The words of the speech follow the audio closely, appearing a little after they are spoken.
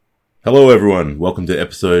Hello, everyone. Welcome to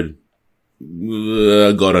episode,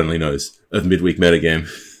 God only knows, of Midweek Metagame.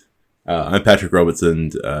 I'm Patrick Robertson,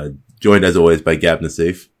 joined as always by Gab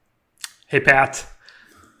Nassif. Hey, Pat.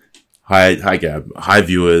 Hi, Gab. Hi,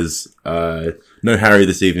 viewers. No Harry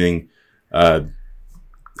this evening. Don't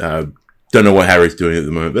know what Harry's doing at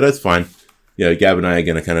the moment, but that's fine. Gab and I are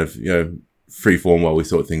going to kind of, freeform while we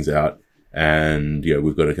sort things out. And,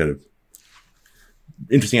 we've got a kind of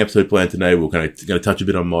interesting episode planned today. We're kind of going to touch a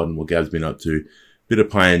bit on Modern, what Gab's been up to, a bit of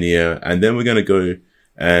Pioneer, and then we're going to go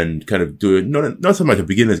and kind of do not so much a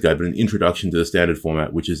beginner's guide, but an introduction to the standard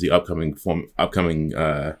format, which is the upcoming format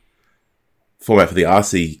for the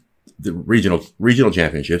RC, the regional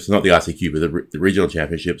championships, not the RCQ, but the regional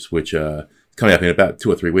championships, which are coming up in about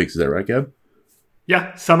 2 or 3 weeks. Is that right, Gab?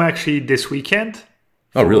 Yeah, some actually this weekend.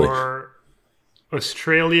 Oh, really? For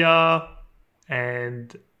Australia,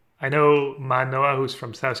 and I know Manoa, who's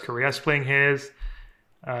from South Korea, is playing his.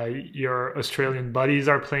 Your Australian buddies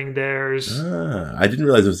are playing theirs. I didn't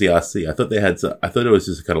realize it was the RC. I thought it was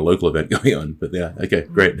just a kind of local event going on. But yeah, okay,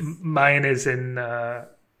 great. Mine is in a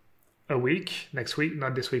week, next week,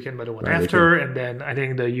 not this weekend, but the one after. Okay. And then I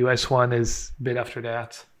think the US one is a bit after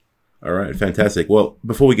that. All right, fantastic. Well,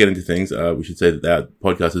 before we get into things, we should say that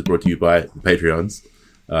podcast is brought to you by the Patreons.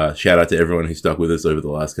 Shout out to everyone who stuck with us over the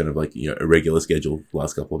last kind of irregular schedule the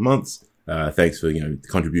last couple of months. Thanks for the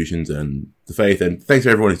contributions and the faith, and thanks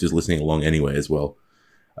for everyone who's just listening along anyway as well.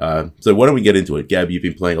 So why don't we get into it? Gab, you've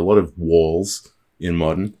been playing a lot of Walls in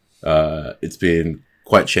Modern. It's been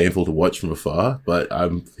quite shameful to watch from afar, but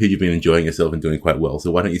I'm hear you've been enjoying yourself and doing quite well.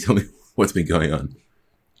 So why don't you tell me what's been going on?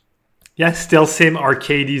 Yeah, still same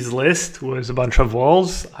Arcades list was a bunch of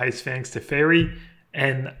Walls, Ice Fangs to Fairy,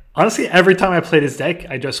 and honestly, every time I play this deck,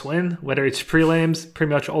 I just win. Whether it's prelims,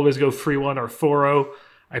 pretty much always go 3-1 or 4-0.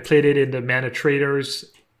 I played it in the Mana Traders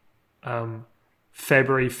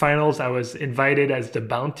February finals. I was invited as the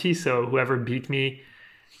bounty, so whoever beat me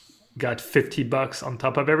got $50 on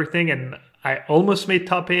top of everything. And I almost made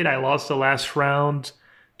top 8. I lost the last round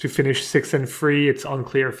to finish 6-3. It's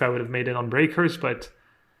unclear if I would have made it on Breakers, but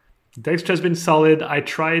the deck's just been solid. I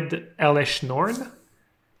tried Elesh Norn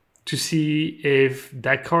to see if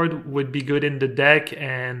that card would be good in the deck,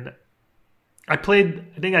 and I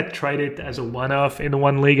think I tried it as a one-off in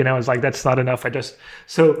one league, and I was like, that's not enough.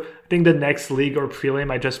 So I think the next league or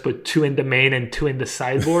prelim, I just put 2 in the main and 2 in the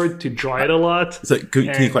sideboard to draw it a lot. So can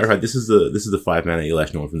you clarify? This is the 5-mana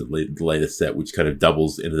Elesh Norn from the latest set, which kind of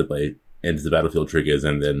doubles into the battlefield triggers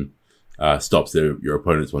and then stops your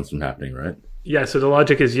opponent's ones from happening, right? Yeah. So the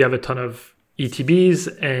logic is you have a ton of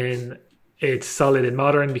ETBs, and it's solid in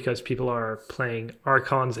Modern because people are playing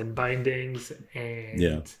Archons and Bindings and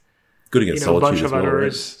good against Solitude, a bunch of others.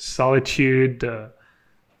 Right? Solitude, the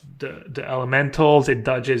Elementals, it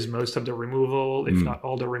dodges most of the removal, if not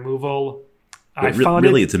all the removal. But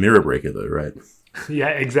it's a mirror breaker though, right? Yeah,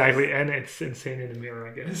 exactly, and it's insane in the mirror,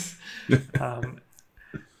 I guess.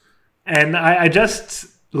 And I just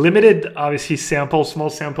limited, obviously, small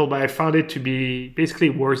sample, but I found it to be basically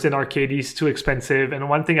worse than Arcades, too expensive. And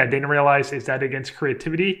one thing I didn't realize is that against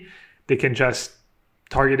creativity, they can just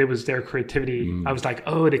target it with their creativity. I was like,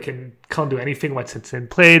 they can't do anything once it's in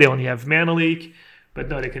play. They only have mana leak. But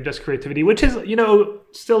no, they can just creativity, which is,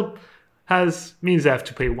 still means they have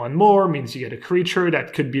to play one more, means you get a creature.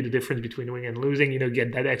 That could be the difference between winning and losing.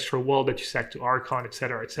 Get that extra wall that you sack to Archon,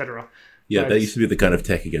 etc., etc. Yeah, that used to be the kind of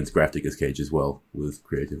tech against Grafdigger's Cage as well, with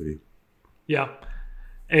creativity. Yeah.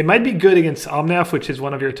 It might be good against Omnath, which is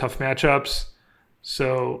one of your tough matchups.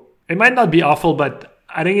 So it might not be awful, but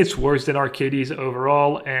I think it's worse than Arcades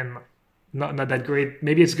overall and not that great.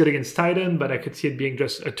 Maybe it's good against Titan, but I could see it being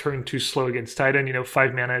just a turn too slow against Titan.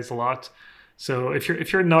 5 mana is a lot. So if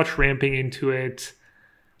you're not ramping into it,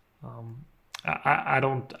 I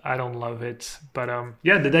don't love it, but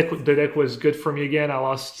the deck was good for me again. I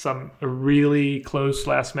lost a really close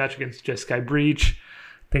last match against Jeskai Breach.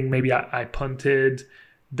 I think maybe I punted.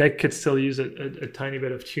 Deck could still use a tiny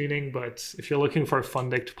bit of tuning, but if you're looking for a fun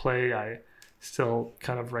deck to play, I still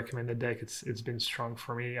kind of recommend the deck. It's been strong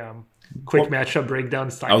for me. Quick matchup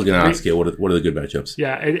breakdowns. I was going to ask you, what are the good matchups?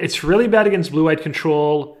 Yeah, it's really bad against blue-white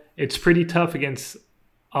control. It's pretty tough against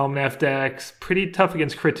Omnath decks, pretty tough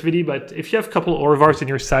against creativity, but if you have a couple Orvars in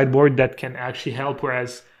your sideboard, that can actually help,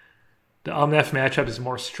 whereas the Omnath matchup is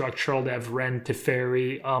more structural. They have Ren,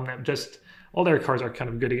 Teferi, Omnath, just all their cards are kind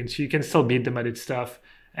of good against you. You can still beat them at its stuff,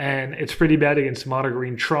 and it's pretty bad against Mono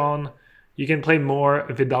Green Tron. You can play more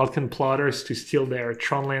Vidalcan Plotters to steal their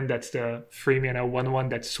Tron land. That's the 3-mana 1/1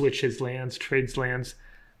 that switches lands, trades lands.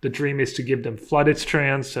 The dream is to give them Flooded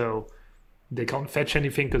Strands, so they can't fetch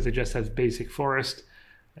anything because it just has basic forest.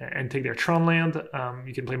 and take their Tron land.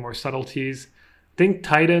 You can play more subtleties. I think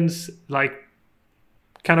Titans, like,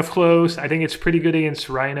 kind of close. I think it's pretty good against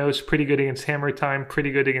Rhinos, pretty good against Hammer Time,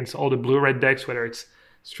 pretty good against all the blue-red decks, whether it's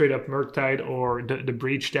straight up Murktide or the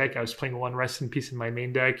Breach deck. I was playing one Rest in Peace in my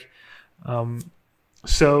main deck.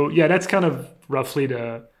 So yeah, that's kind of roughly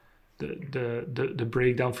the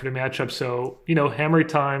breakdown for the matchup. So, Hammer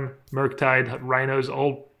Time, Murktide, Rhinos,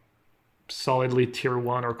 all solidly tier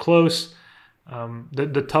 1 or close.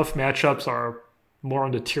 The tough matchups are more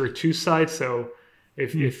on the tier 2 side. So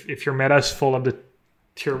if your meta is full of the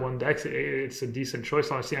tier 1 decks, it's a decent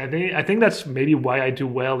choice, honestly. I think that's maybe why I do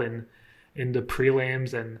well in the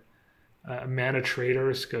prelims and mana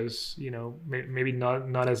traders, because maybe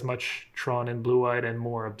not as much Tron and Blue White and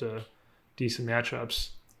more of the decent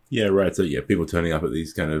matchups. Yeah, right. So yeah, people turning up at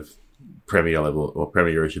these kind of Premier level or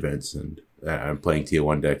Premier-ish events and playing tier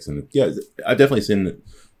 1 decks, and yeah, I've definitely seen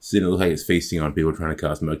it look like it's feasting on people trying to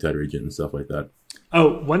cast Murktide Regent and stuff like that.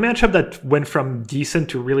 Oh, one matchup that went from decent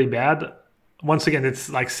to really bad. Once again, it's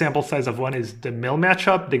like sample size of one is the Mill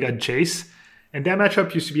matchup. They got Jace. And that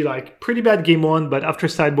matchup used to be like pretty bad game 1, but after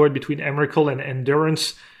sideboard between Emrakul and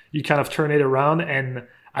Endurance, you kind of turn it around. And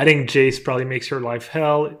I think Jace probably makes your life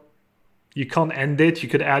hell. You can't end it. You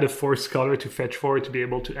could add a Force Scholar to fetch 4 to be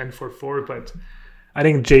able to end for 4, but I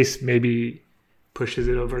think Jace maybe pushes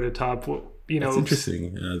it over the top. That's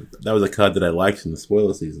interesting. That was a card that I liked in the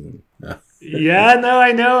spoiler season. Yeah, no,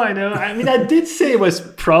 I know. I mean, I did say it was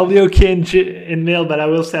probably okay in Mill, but I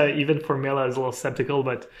will say even for Mill, I was a little skeptical.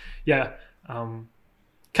 But yeah, kind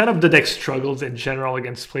of the deck struggles in general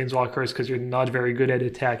against Planeswalkers because you're not very good at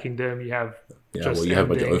attacking them. You have you have a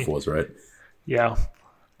bunch of O4s, right? Yeah.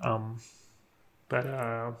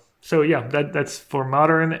 So yeah, that's for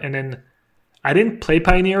Modern. And then I didn't play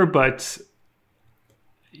Pioneer, but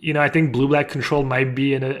I think Blue-Black Control might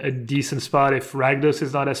be in a decent spot if Rakdos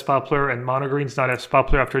is not as popular and Mono Green's not as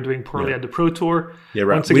popular after doing poorly at the Pro Tour. Yeah,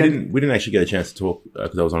 right. We didn't actually get a chance to talk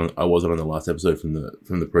because I wasn't on the last episode from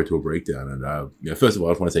the Pro Tour breakdown. And first of all,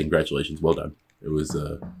 I just want to say congratulations, well done. It was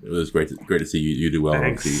great to see you do well.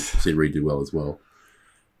 Thanks. And see Reed do well as well.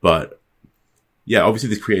 But yeah, obviously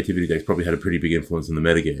this creativity deck's probably had a pretty big influence on the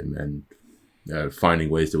metagame, and finding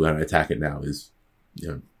ways to learn how to attack it now is.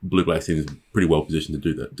 Blue-Black seems pretty well positioned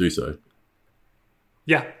to do so.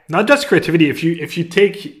 Yeah, not just creativity. If you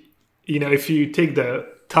take the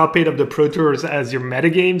top 8 of the Pro Tours as your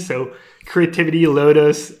metagame, so creativity,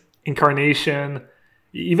 Lotus, Incarnation,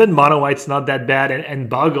 even Mono White's not that bad, and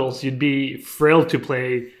Boggles, you'd be thrilled to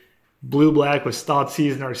play Blue-Black with Thought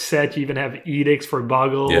Season or Set. You even have Edicts for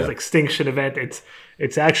Boggles, Extinction Event.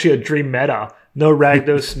 It's actually a dream meta. No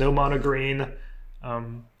Rakdos, no Mono Green.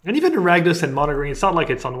 And even in Rakdos and Mono Green, it's not like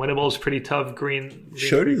it's unwinnable. It's pretty tough. Green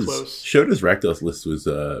Shoda's Rakdos list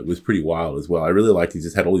was pretty wild as well. I really liked he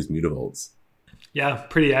just had all these Mutavolts. Yeah,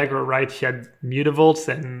 pretty aggro, right? He had Mutavolts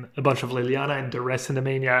and a bunch of Liliana and the rest in the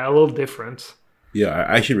main. Yeah, a little different. Yeah,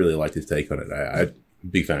 I actually really liked his take on it. I'm a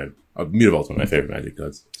big fan of Mutavolts, one of my favorite Magic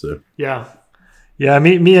cards. So Yeah,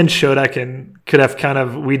 me and Shoda could have kind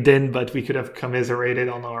of, we didn't, but we could have commiserated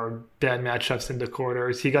on our bad matchups in the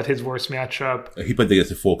quarters. He got his worst matchup. He played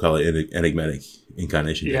against a 4-color enigmatic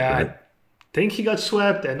Incarnation deck, right? I think he got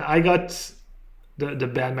swept, and I got the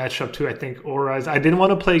bad matchup too. I think Auras. I didn't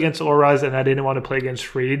want to play against Auras, and I didn't want to play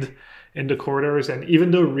against Reed in the quarters. And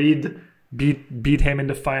even though Reed beat him in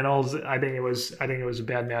the finals, I think it was a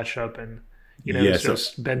bad matchup, and it's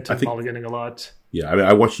just bent to mulliganing a lot. Yeah, I mean,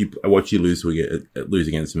 I watched you lose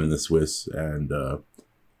against him in the Swiss, and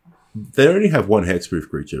they only have one hexproof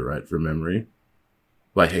creature, right, from memory,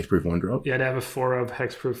 like hexproof 1-drop. Yeah, they have a 4 of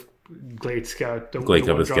hexproof Glade Scout. Glade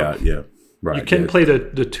Cover Scout, yeah, right. You can play the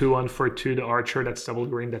 2-1 for 2, the Archer. That's double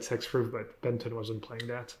green. That's hexproof, but Benton wasn't playing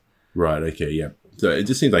that. Right. Okay. Yeah. So it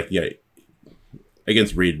just seems like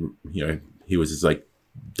against Reed, he was just like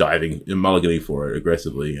diving and mulliganing for it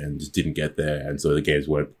aggressively and just didn't get there, and so the games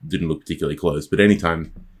didn't look particularly close. But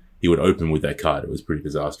anytime he would open with that card, it was pretty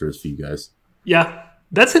disastrous for you guys. Yeah,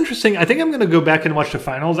 that's interesting. I think I'm going to go back and watch the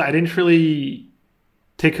finals. I didn't really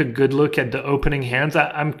take a good look at the opening hands.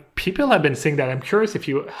 People have been saying that. I'm curious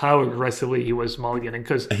how aggressively he was mulliganing,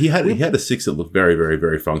 because he had a 6 that looked very, very,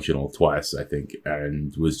 very functional twice, I think,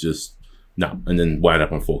 and was just and then wound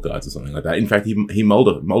up on 4 cards or something like that. In fact, he mulled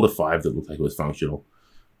a 5 that looked like it was functional.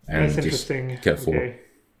 And that's interesting. Okay.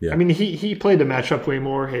 Yeah. I mean, he played the matchup way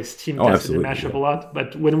more. His team tested the matchup a lot.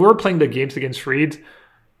 But when we were playing the games against Reed,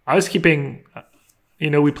 I was keeping,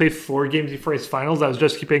 we played 4 games before his finals. I was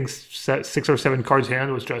just keeping 6 or 7 cards hand.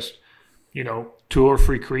 It was just, 2 or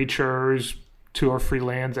 3 creatures, 2 or 3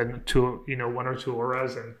 lands, and 1 or 2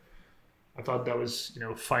 auras. And I thought that was,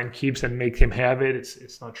 fine keeps and make him have it.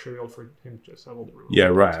 It's not trivial for him to just have all the removal. Yeah,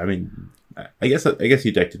 right. I mean, I guess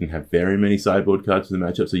your deck didn't have very many sideboard cards in the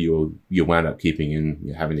matchup, so you wound up keeping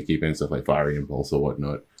in, having to keep in stuff like Fiery Impulse or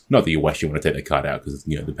whatnot. Not that you actually want to take that card out because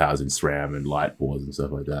the power's in SRAM and Light Wars and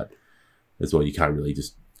stuff like that. As well, you can't really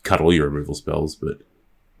just cut all your removal spells, but.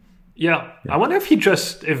 Yeah. I wonder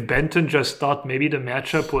if Benton just thought maybe the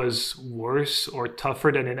matchup was worse or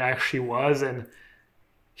tougher than it actually was, and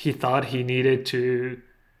he thought he needed to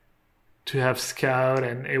have Scout,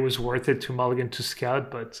 and it was worth it to mulligan to Scout,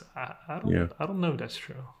 but I don't know if that's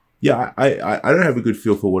true. Yeah, I don't have a good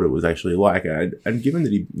feel for what it was actually like, and given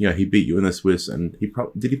that he beat you in the Swiss, and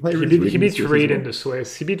did he play? He beat Reed in the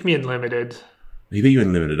Swiss. He beat me in Limited. He beat you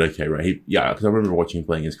in Limited, okay, right? Because I remember watching him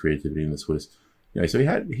playing his Creativity in the Swiss. So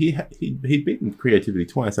he'd beaten Creativity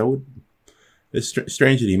twice. It's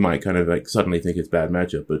strange that he might kind of like suddenly think it's bad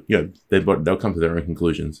matchup, but they'll come to their own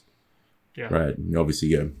conclusions. Yeah. Right. And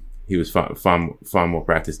obviously, he was far more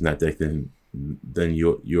practiced in that deck than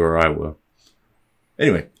you or I were.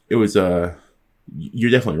 Anyway, it was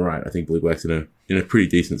you're definitely right. I think Blue Black's in a pretty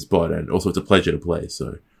decent spot, and also it's a pleasure to play.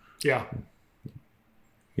 So yeah,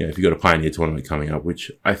 if you got a Pioneer tournament coming up,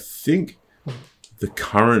 which I think the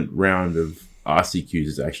current round of RCQs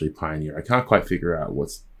is actually Pioneer. I can't quite figure out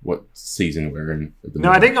what season we're in at the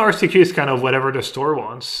moment. I think RCQ is kind of whatever the store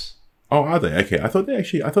wants. Oh, are they? Okay. I thought they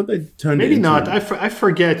turned Maybe it into... not. I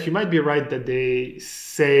forget. You might be right that they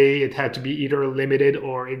say it had to be either limited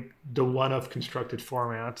or the one-off constructed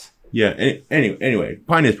format. Yeah. Anyway,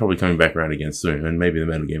 Pioneer's probably coming back around again soon, and maybe the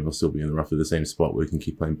meta game will still be in roughly the same spot where we can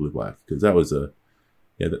keep playing Blue-Black, because that was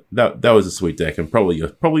that was a sweet deck, and probably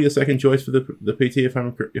your second choice for the PT if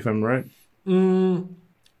I'm right. Well,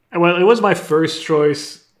 it was my first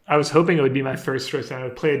choice. I was hoping it would be my first choice I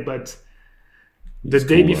would played, but the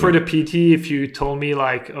day before the PT, if you told me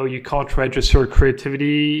like, oh, you can't register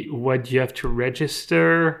Creativity, what do you have to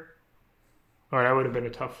register? Or that would have been a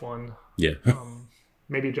tough one. Yeah.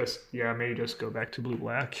 Maybe just go back to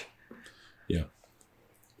Blue-Black. Yeah.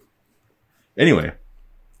 Anyway,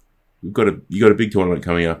 you got a big tournament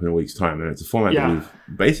coming up in a week's time, and it's a format that we've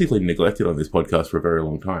basically neglected on this podcast for a very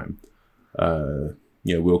long time.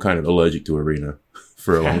 We were kind of allergic to Arena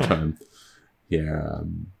for a long time.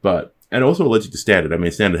 And also allergic to Standard. I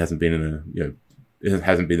mean, Standard hasn't been it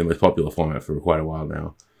hasn't been the most popular format for quite a while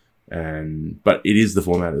now. But it is the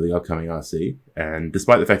format of the upcoming RC. And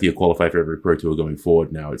despite the fact that you qualify for every Pro Tour going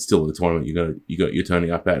forward now, it's still a tournament you're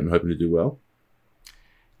turning up at and hoping to do well.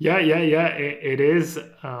 Yeah. It is.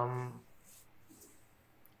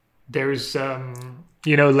 There's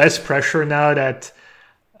less pressure now that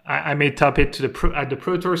I made top 8 at the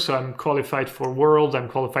Pro Tour, so I'm qualified for Worlds. I'm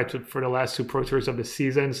qualified for the last 2 Pro Tours of the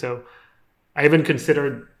season, so I even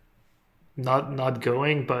considered not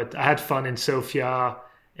going, but I had fun in Sofia,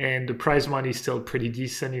 and the prize money is still pretty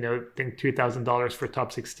decent. I think $2,000 for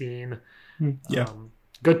top 16.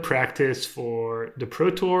 Good practice for the Pro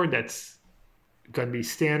Tour. That's going to be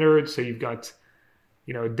standard. So you've got,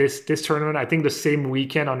 this tournament. I think the same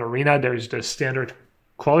weekend on Arena, there's the standard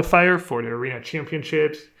qualifier for the Arena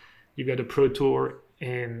Championships. You've got the Pro Tour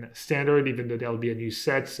in standard, even though there'll be a new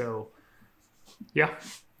set. So, yeah.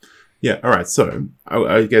 Yeah, all right. So,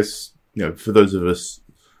 I guess, for those of us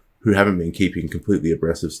who haven't been keeping completely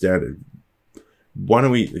abreast of standard, why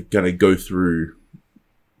don't we kind of go through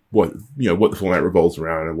what the format revolves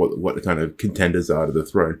around and what the kind of contenders are to the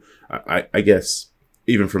throne. I guess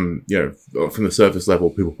even from the surface level,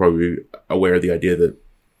 people probably aware of the idea that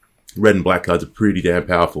red and black cards are pretty damn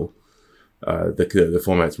powerful. The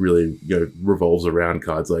format's really revolves around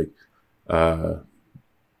cards like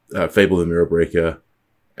Fable the Mirror Breaker,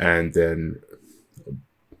 and then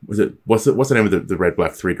what's the name of the red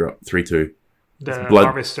black 3/2? The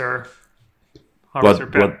Harvester.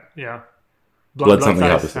 Blood. Yeah. Blood something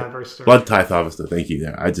Harvester. Blood Tithe Harvester. Thank you.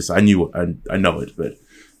 Yeah, I know it, but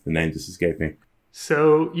the name just escaped me.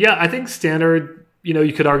 So yeah, I think standard.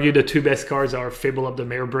 You could argue the 2 best cards are Fable of the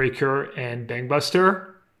Mirror Breaker and Bankbuster.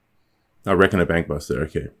 I reckon a Bankbuster.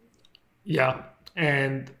 Okay. Yeah,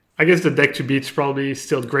 and I guess the deck to beat's probably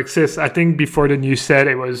still Grixis. I think before the new set,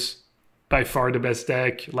 it was by far the best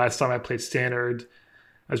deck. Last time I played standard,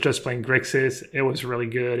 I was just playing Grixis. It was really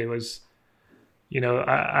good. It was.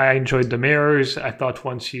 I enjoyed the mirrors. I thought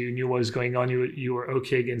once you knew what was going on, you were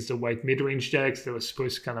okay against the white mid-range decks that was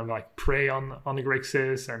supposed to kind of like prey on the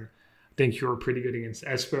Grixis, and I think you were pretty good against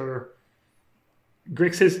Esper.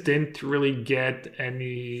 Grixis didn't really get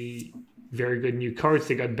any very good new cards.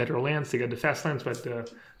 They got better lands, they got the fast lands,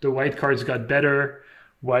 but the white cards got better.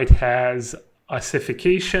 White has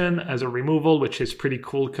Ossification as a removal, which is pretty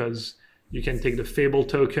cool because You can take the Fable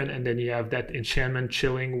token, and then you have that enchantment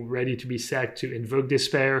chilling, ready to be sacked to invoke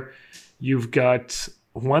Despair. You've got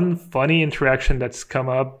one funny interaction that's come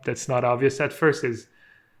up that's not obvious at first is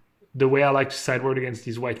the way I like to sideboard against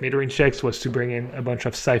these white mid-range decks was to bring in a bunch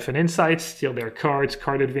of Siphon Insights, steal their cards,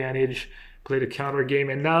 card advantage, play the counter game.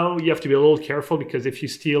 And now you have to be a little careful because if you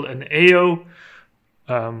steal an AO,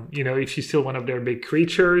 if you steal one of their big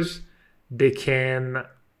creatures, they can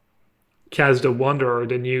cast the Wanderer,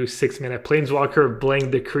 the new 6-mana Planeswalker,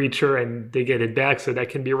 blank the creature, and they get it back. So that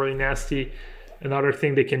can be really nasty. Another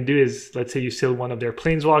thing they can do is, let's say you steal one of their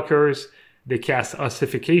Planeswalkers, they cast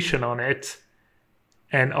Ossification on it,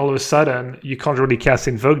 and all of a sudden you can't really cast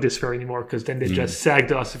Invoke Despair anymore because then they just sack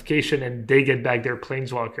the Ossification and they get back their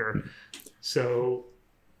Planeswalker. So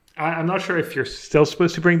I'm not sure if you're still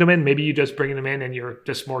supposed to bring them in. Maybe you just bring them in and you're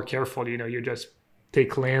just more careful. You just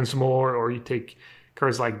take lands more, or you take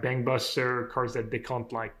cards like Bangbuster, cards that they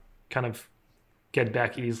can't kind of get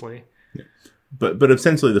back easily. Yeah. But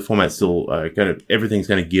essentially the format's still everything's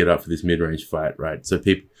kind of geared up for this mid-range fight, right? So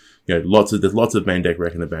people, there's lots of main deck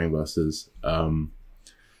wrecking the Bangbusters.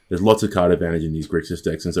 There's lots of card advantage in these Grixis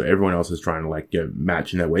decks, and so everyone else is trying to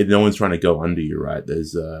match in that way. No one's trying to go under you, right?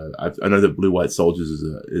 There's I know that Blue White Soldiers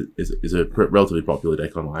is a relatively popular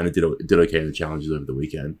deck online. It did okay in the challenges over the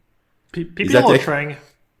weekend. People are trying.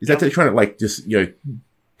 Is that deck trying to just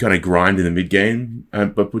kind of grind in the mid game,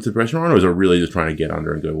 but put the pressure on, or is it really just trying to get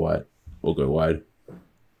under and go wide or go wide?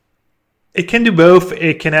 It can do both.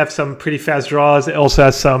 It can have some pretty fast draws. It also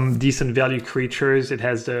has some decent value creatures. It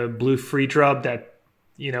has the blue free drop that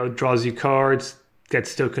draws you cards,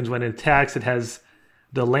 gets tokens when it attacks. It has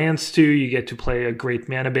the lands too. You get to play a great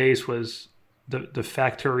mana base with the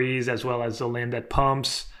factories as well as the land that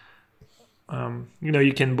pumps.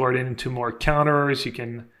 You can board it into more counters. You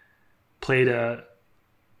can play the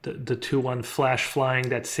 2/1 flash flying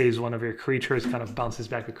that saves one of your creatures, kind of bounces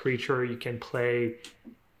back a creature. You can play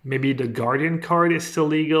maybe the Guardian card is still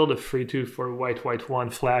legal, the 3/2 for white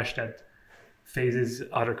 1 flash that phases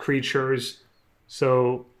other creatures.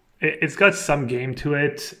 So it's got some game to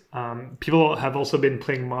it. People have also been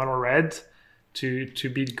playing mono red to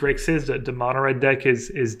beat Grixis. The mono red deck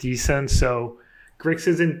is decent. So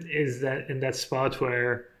Grixis is in that spot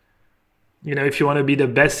where, if you want to be the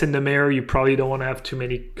best in the mirror, you probably don't want to have too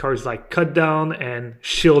many cards like Cut Down, and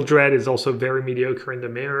Shield Dread is also very mediocre in the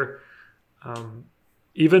mirror.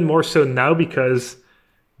 Even more so now because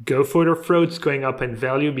Go for the Throat's going up in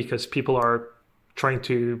value because people are trying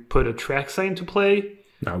to put Atraxa into play.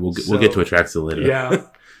 No, we'll get to Atraxa later. Yeah.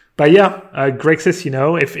 But Grixis,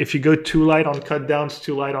 if you go too light on Cut Downs,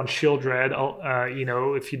 too light on Shield Dread,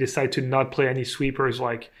 if you decide to not play any sweepers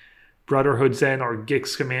like Brotherhood Zen or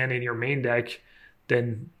Gix Command in your main deck,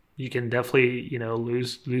 then you can definitely,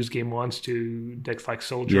 lose game ones to decks like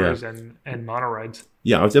Soldiers and Mono Reds.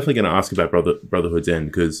 Yeah, I was definitely going to ask about Brotherhood Zen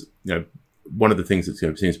because, one of the things that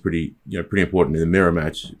seems pretty important in the mirror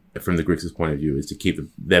match from the Grixis point of view is to keep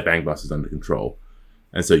their Bangbusters under control.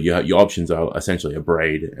 And so your options are essentially a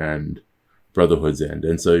Braid and Brotherhood's End.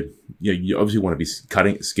 And so you obviously want to be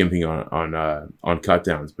skimping on cut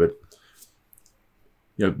downs, but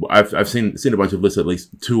I've seen a bunch of lists, at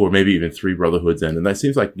least 2 or maybe even 3 Brotherhood's End, and that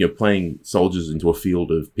seems like playing soldiers into a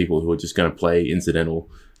field of people who are just going to play incidental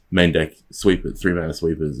main deck 3-mana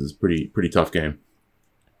sweepers is pretty tough game.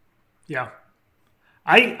 Yeah.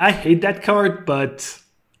 I hate that card, but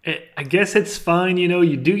I guess it's fine.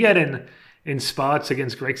 You do get in spots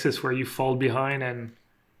against Grixis where you fall behind and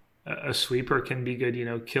a sweeper can be good,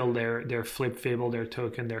 kill their flip fable, their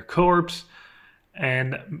token, their corpse.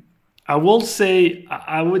 And I will say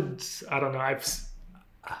I would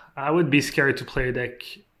be scared to play a deck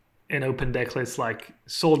in open deck lists like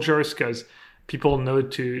Soldiers because people know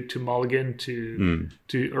to mulligan to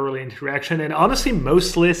early interaction. And honestly,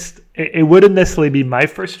 most lists, it wouldn't necessarily be my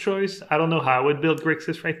first choice. I don't know how I would build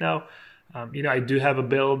Grixis right now. I do have a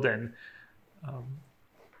build, and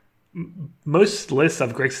most lists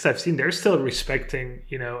of Grixis I've seen, they're still respecting,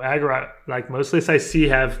 aggro. Like most lists I see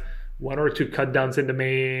have 1 or 2 cut downs in the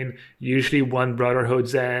main, usually 1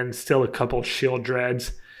 Brotherhood's End, still a couple Shield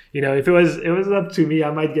Dreads. If it was up to me,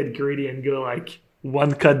 I might get greedy and go like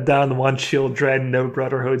 1 cut down, 1 Shield Dread, no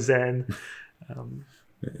Brotherhood's End. And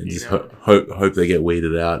just hope they get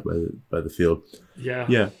weeded out by the field. Yeah.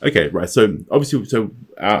 Yeah. Okay. Right. So obviously,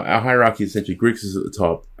 our hierarchy is essentially Grixis at the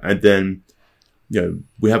top, and then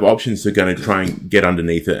we have options to kind of try and get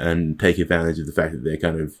underneath it and take advantage of the fact that they're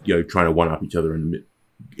kind of trying to one up each other in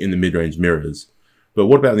the mid range mirrors. But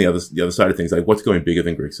what about the other side of things? Like what's going bigger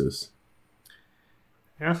than Grixis?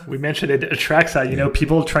 Yeah, we mentioned it, Atraxa.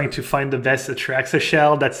 People trying to find the best Atraxa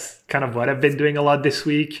shell. That's kind of what I've been doing a lot this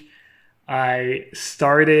week. I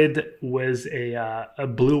started with a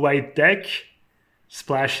blue-white deck,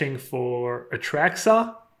 splashing for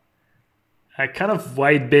Atraxa, a kind of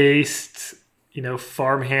white-based,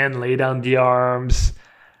 farmhand, lay down the arms,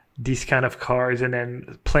 these kind of cards, and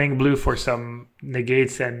then playing blue for some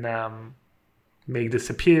negates and make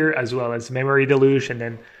disappear, as well as memory deluge, and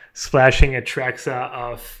then splashing Atraxa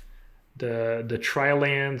off the tri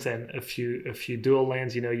lands and a few dual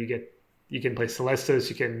lands. You can play Celestis,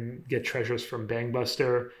 you can get treasures from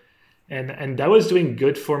Bangbuster, and that was doing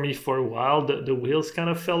good for me for a while. The wheels kind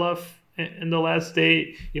of fell off in the last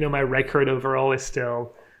day. My record overall is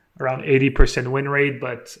still around 80% win rate,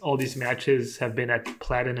 but all these matches have been at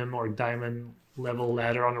platinum or diamond level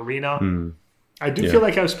ladder on Arena. I do feel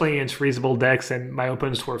like I was playing against reasonable decks and my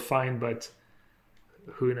opponents were fine, but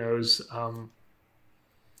who knows?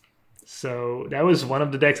 So that was one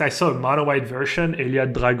of the decks. I saw a mono white version,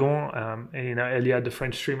 Eliade Dragon, and Eliade, the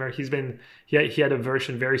French streamer. He had a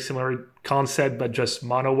version very similar concept, but just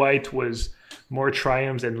mono white was more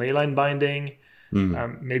triumphs and leyline binding,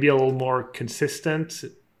 maybe a little more consistent.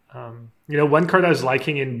 One card I was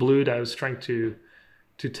liking in blue that I was trying to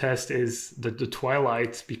test is the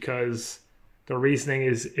Twilight, because the reasoning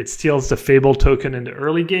is it steals the Fable token in the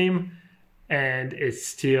early game, and it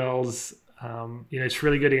steals. It's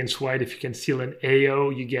really good against white. If you can steal an AO,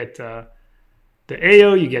 you get the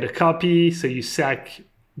AO, you get a copy. So you sack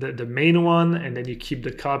the main one, and then you keep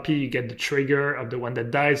the copy. You get the trigger of the one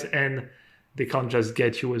that dies, and they can't just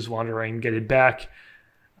get you as Wandering, get it back.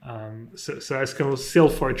 So that's going to steal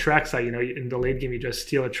for Atraxa. In the late game, you just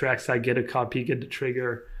steal Atraxa, get a copy, get the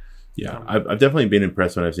trigger. Yeah, I've definitely been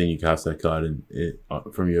impressed when I've seen you cast that card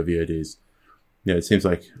from your VODs. Yeah, it seems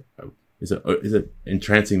like... Is it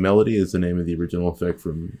Entrancing Melody is the name of the original effect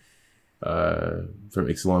from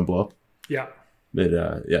Ixalan Block? Yeah. But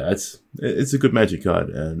it's a good Magic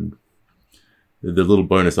card, and the little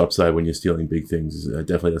bonus upside when you're stealing big things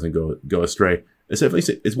definitely doesn't go astray. It's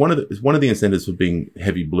one of the incentives for being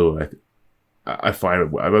heavy blue. I find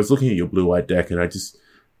it. I was looking at your blue-white deck, and I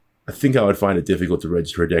think I would find it difficult to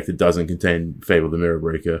register a deck that doesn't contain Fable the Mirror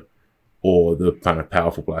Breaker or the kind of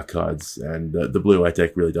powerful black cards, and the blue-white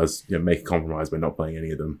deck really does make a compromise by not playing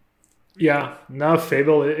any of them. Yeah, no,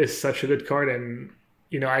 Fable is such a good card, and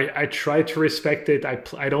I try to respect it.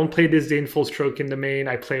 I don't play Disdainful Stroke in the main.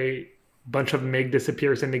 I play a bunch of Make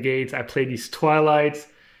Disappears and Negates. I play these Twilights.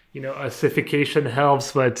 Ossification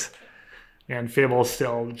helps, but Fable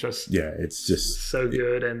still it's just so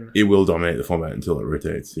good, and it will dominate the format until it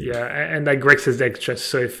rotates. Yeah, and that Grixis deck is just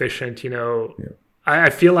so efficient.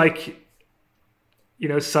 I feel like.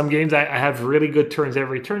 Some games I have really good turns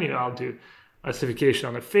every turn. I'll do Ossification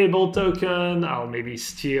on a Fable token. I'll maybe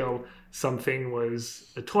steal something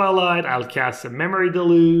with a Twilight. I'll cast a Memory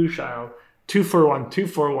Deluge. I'll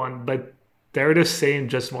 2-for-1, but they're the same,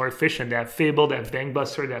 just more efficient. They have Fable, they have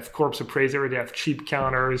Bangbuster, they have Corpse Appraiser, they have cheap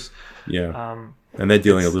counters. Yeah. And they're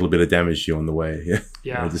dealing a little bit of damage to you on the way.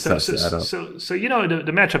 Yeah. So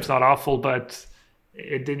the matchup's not awful, but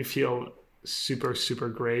it didn't feel super, super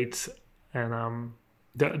great. And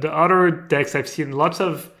the other decks I've seen, lots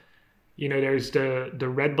of, there's the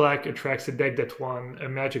red-black Atraxa deck that won a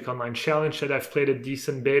Magic Online Challenge that I've played a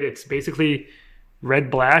decent bit. It's basically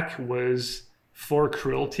red-black was 4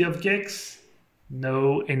 Cruelty of Gix,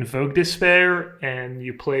 no Invoke Despair, and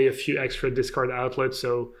you play a few extra discard outlets.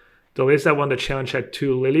 So the list that won the challenge had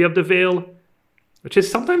 2 Lily of the Veil, which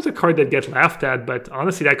is sometimes a card that gets laughed at, but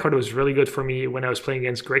honestly, that card was really good for me when I was playing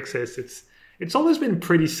against Grixis. It's always been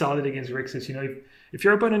pretty solid against Grixis. If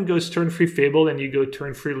your opponent goes turn 3 Fable and you go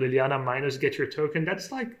turn 3 Liliana minus get your token,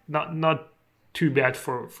 that's like not too bad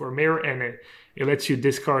for Mirror, and it lets you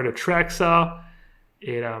discard Atraxa.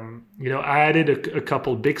 I added a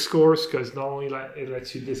couple big scores, because not only it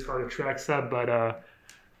lets you discard Atraxa,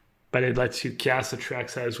 but it lets you cast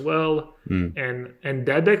Atraxa as well. And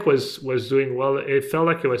that deck was doing well. It felt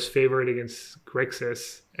like it was favored against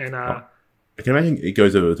Grixis, and I can imagine it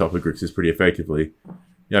goes over the top of Grixis pretty effectively.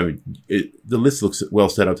 The list looks well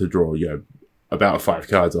set up to draw, about 5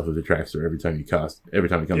 cards off of the Atraxa every time it comes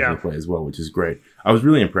into play as well, which is great. I was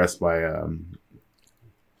really impressed by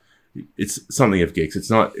it's something of Gix. It's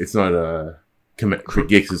not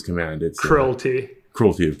Gix's command. It's Cruelty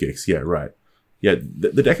of Gix. Yeah, right. Yeah,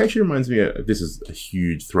 the deck actually reminds me of, this is a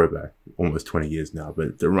huge throwback, almost 20 years now, but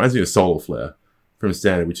it reminds me of Solar Flare from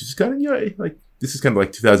Standard, which is kind of, this is kind of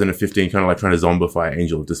like 2015, kind of like trying to zombify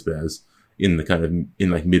Angel of Despairs in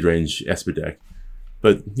mid-range Esper deck.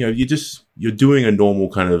 But you're doing a normal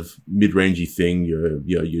kind of mid-rangey thing. You're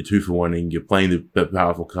 2-for-1ing. You're playing the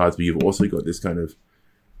powerful cards, but you've also got this kind of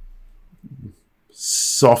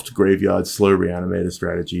soft graveyard, slow reanimator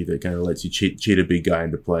strategy that kind of lets you cheat a big guy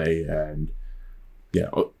into play. And yeah,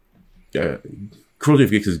 Cruelty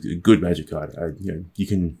of Gix is a good Magic card. You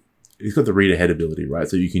can. It's got the read ahead ability, right?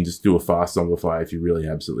 So you can just do a fast Zombify if you really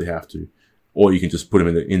absolutely have to, or you can just put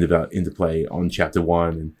them into play on chapter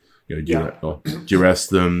 1 and duress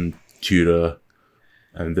them, tutor,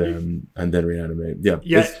 and then reanimate.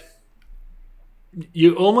 Yeah.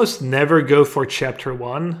 You almost never go for chapter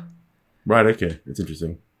 1. Right. Okay, it's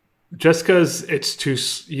interesting. Just because it's too,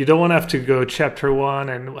 you don't want to have to go chapter 1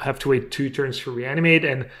 and have to wait 2 turns to reanimate.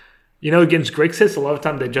 And against Grixis, a lot of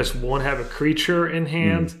time they just won't have a creature in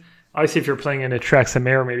hand. Obviously, if you're playing an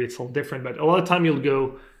Atraxamare, maybe it's a little different. But a lot of time you'll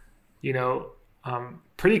go,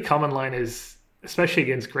 pretty common line is, especially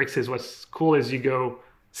against Grixis, what's cool is you go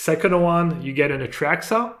second one, you get an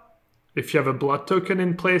Atraxa, if you have a blood token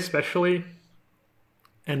in play, especially.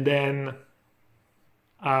 And then,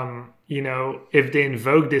 if they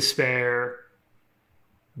invoke Despair,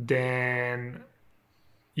 then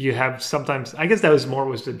you have sometimes, I guess that was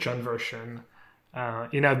the Jund version.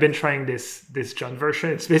 I've been trying this Jund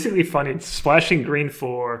version. It's basically fun. It's splashing green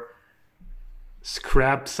for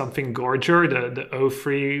scrap something Gorger, the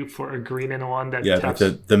O3 for a green and 1 that taps.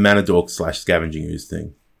 Like the Mana Dork / Scavenging Ooze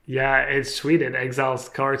thing. Yeah, it's sweet. It exiles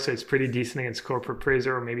cards, so it's pretty decent against Corporate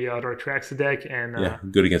Praiser or maybe other Atraxa deck.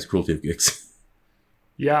 And good against Cruelty of Gix.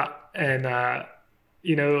 Yeah, and I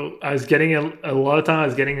was getting a lot of time. I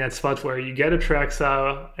was getting that spot where you get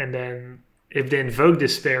Atraxa, and then if they invoke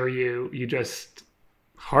Despair, you just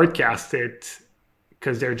hardcast it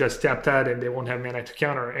because they're just tapped out and they won't have mana to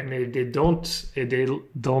counter. And they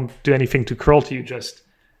don't do anything to Cruelty. You just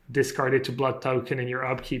discard it to blood token in your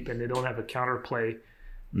upkeep, and they don't have a counterplay.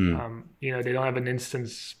 They don't have an instant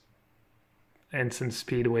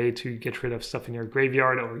speed way to get rid of stuff in your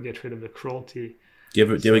graveyard or get rid of the Cruelty. Do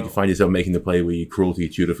you ever find yourself making the play where you Cruelty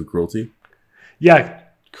tutor for Cruelty? Yeah,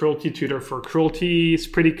 Cruelty tutor for Cruelty is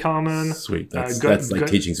pretty common. Sweet, that's like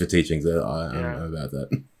teachings for teachings. I'm about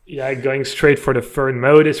that. Yeah, going straight for the Fern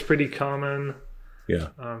mode is pretty common. Yeah.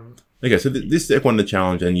 Okay, so this deck won the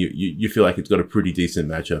challenge, and you feel like it's got a pretty decent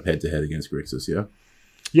matchup head to head against Grixis, yeah?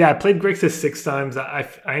 Yeah, I played Grixis 6 times. I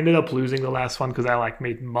ended up losing the last one because I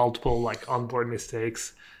made multiple onboard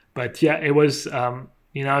mistakes. But yeah, it was.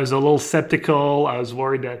 I was a little skeptical. I was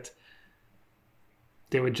worried that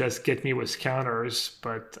they would just get me with counters,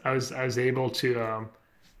 but I was able to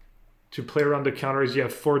play around the counters. You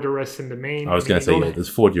have 4 duress in the main. I was going to say, there's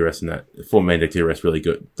 4 duress in that. 4 main deck duress really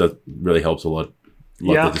good. Really helps a lot.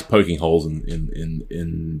 They're just poking holes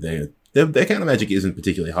in their counter magic isn't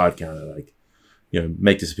particularly hard counter.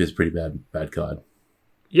 Make Disappear is a pretty bad card.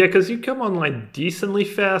 Yeah, because you come on decently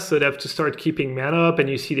fast, so they have to start keeping mana up, and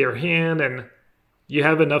you see their hand, and you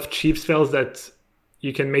have enough cheap spells that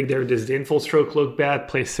you can make their Disdainful Stroke look bad,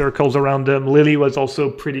 play circles around them. Lily was also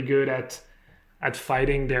pretty good at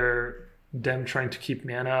fighting them trying to keep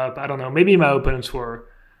mana up. I don't know. Maybe my opponents were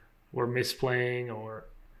misplaying or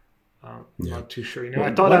I'm not too sure.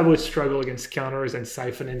 I thought I would struggle against counters and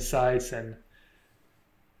Siphon Insights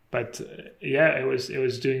but it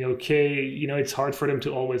was doing okay. It's hard for them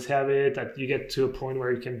to always have it. That you get to a point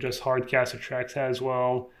where you can just hard cast Atraxa as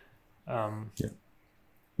well.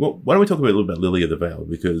 Well, why don't we talk a little about Lily of the Veil?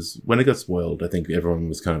 Because when it got spoiled, I think everyone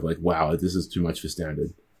was kind of like, wow, this is too much for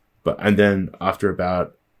standard. And then after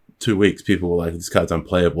about 2 weeks, people were like, this card's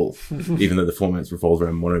unplayable, even though the format revolves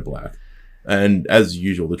around mono black. And as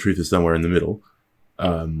usual, the truth is somewhere in the middle.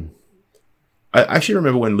 I actually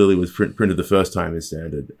remember when Lily was printed the first time in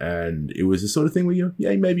standard, and it was the sort of thing where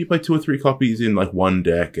maybe you play 2 or 3 copies in one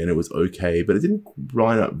deck and it was okay, but it didn't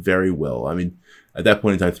line up very well. I mean, at that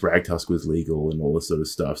point in time, Thragtusk was legal and all this sort of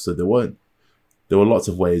stuff, so there were lots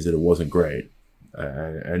of ways that it wasn't great,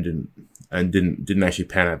 and didn't actually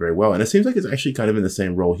pan out very well. And it seems like it's actually kind of in the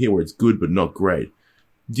same role here, where it's good but not great.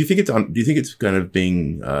 Do you think it's kind of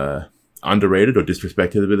being underrated or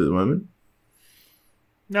disrespected a bit at the moment?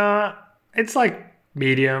 Nah, it's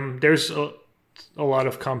medium. There's a lot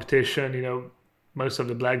of competition. Most of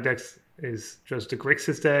the black decks is just the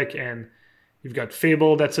Grixis deck, and you've got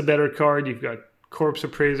Fable, that's a better card. You've got Corpse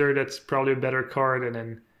Appraiser, that's probably a better card, and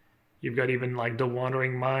then you've got even the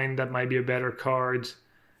Wandering Mind, that might be a better card.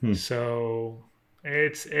 So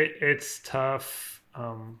it's tough.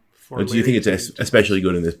 Do you think it's especially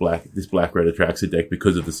good in this black red Atraxa deck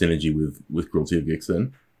because of the synergy with Cruelty of Gix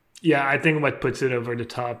then? Yeah, I think what puts it over the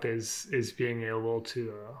top is being able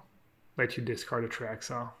to let you discard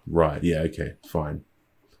Atraxa. Right. Yeah. Okay. Fine.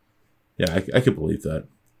 Yeah, I could believe that.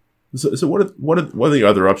 So what are the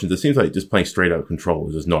other options? It seems like just playing straight up control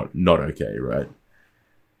is just not okay, right?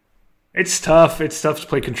 It's tough. It's tough to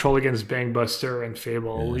play control against Bangbuster and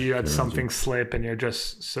Fable. Yeah, You had sure, something slip and you're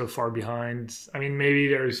just so far behind. I mean, maybe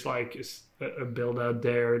there's like a build out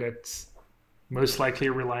there that's most likely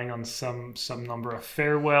relying on some number of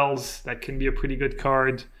farewells. That can be a pretty good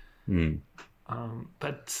card. Hmm.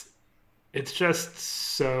 But it's just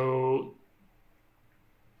so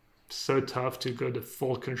tough to go the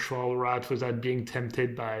full control route without being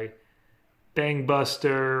tempted by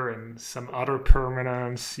Bangbuster and some other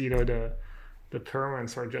permanents. The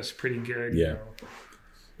permanents are just pretty good. Yeah.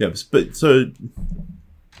 Yeah, but so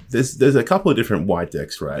there's a couple of different white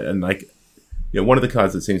decks, right? And like, one of the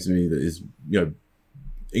cards that seems to me that is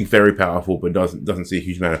very powerful but doesn't see a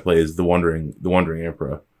huge amount of play is the Wandering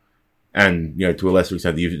Emperor. And to a lesser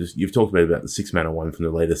extent, you've talked about the 6-mana one from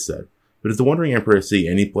the latest set. But does the Wandering Emperor see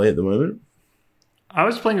any play at the moment? I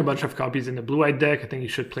was playing a bunch of copies in the blue-white deck. I think you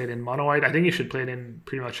should play it in mono-white. I think you should play it in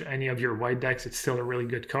pretty much any of your white decks. It's still a really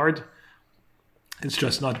good card. It's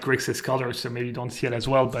just not Grixis color, so maybe you don't see it as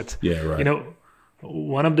well. But yeah, right.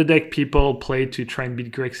 One of the deck people play to try and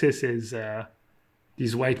beat Grixis is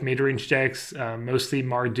these white mid-range decks, mostly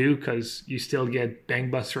Mardu, because you still get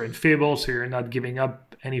Bangbuster and Fable, so you're not giving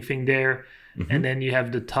up anything there. Mm-hmm. And then you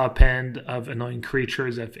have the top end of annoying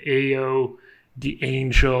creatures of AO, the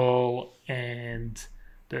Angel, and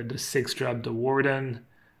the 6-drop, the Warden.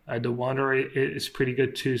 The Wanderer is pretty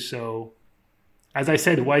good too. So, as I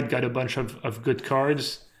said, white got a bunch of good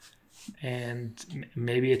cards, and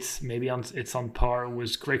maybe it's on par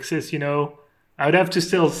with Grixis. I would have to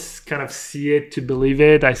still kind of see it to believe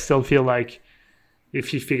it. I still feel like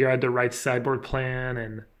if you figure out the right sideboard plan,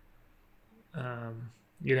 and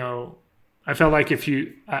I felt like if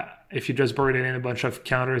you just brought in a bunch of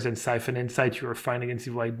counters and Siphon Insight, you were fine against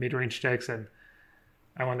the white mid-range decks, and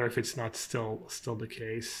I wonder if it's not still the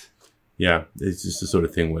case. Yeah, it's just the sort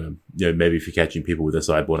of thing where maybe if you're catching people with a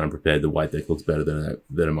sideboard unprepared, the white deck looks better than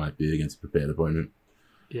it might be against a prepared opponent.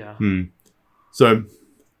 Yeah. So,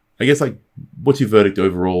 I guess what's your verdict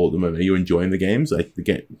overall at the moment? Are you enjoying the games? Like the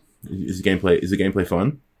game, is the gameplay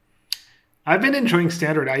fun? I've been enjoying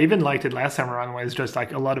Standard. I even liked it last time around when it's just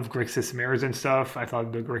like a lot of Grixis mirrors and stuff. I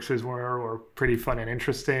thought the Grixis were pretty fun and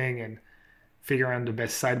interesting, and figuring out the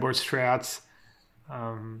best sideboard strats.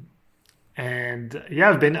 And yeah,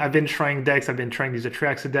 I've been trying decks. I've been trying these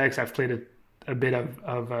Atraxa decks. I've played a bit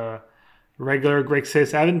of regular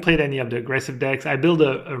Grixis. I haven't played any of the aggressive decks. I built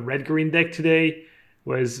a red-green deck today.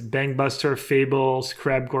 Was Bangbuster, Fable,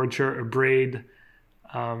 Scrap Gorger, Abrade,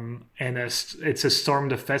 and it's a Storm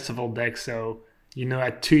the Festival deck. So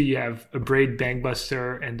at 2 you have Abrade,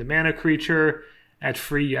 Bangbuster, and the mana creature. At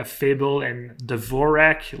 3 you have Fable and the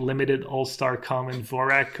Vorak, limited All-Star common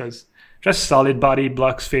Vorak, because just solid body,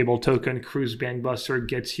 blocks Fable token, Cruise Bangbuster,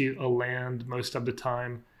 gets you a land most of the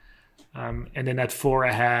time. And then at 4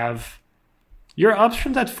 I have... Your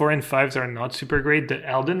options at 4 and 5s are not super great. The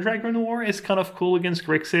Elden Dragon War is kind of cool against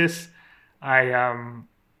Grixis. Can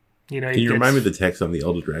you remind me of the text on the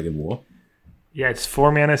Elder Dragon War? Yeah, it's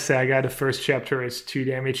 4 mana saga. The first chapter is 2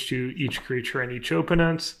 damage to each creature and each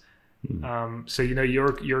opponent. So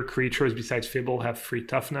your creatures besides Fable have 3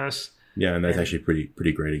 toughness. Yeah, and that's actually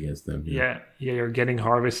pretty great against them. Yeah, you're getting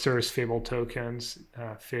Harvesters, Fable tokens,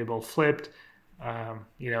 Fable flipped.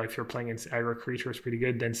 If you're playing against aggro creatures, pretty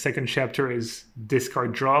good. Then second chapter is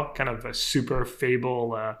discard draw, kind of a super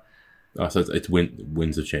Fable. So it's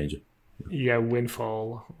Winds of Change. Yeah,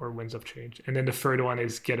 Windfall or Winds of Change. And then the third one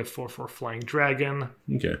is get a 4/4 Flying Dragon.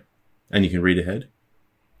 Okay. And you can read ahead?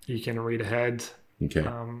 You can read ahead. Okay.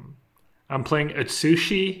 I'm playing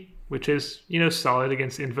Atsushi, which is, solid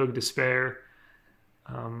against Invoke Despair.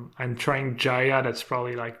 I'm trying Jaya, that's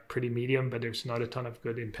probably pretty medium, but there's not a ton of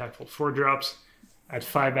good impactful 4-drops. At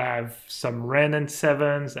 5, I have some Ren and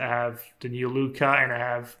 7s. I have the new Luca, and I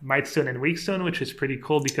have Mightstone and Weakstone, which is pretty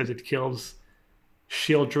cool because it kills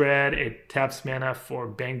Shield Dread. It taps mana for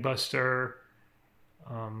Bangbuster.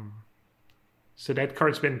 So that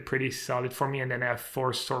card's been pretty solid for me. And then I have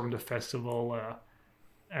 4 Storm the Festival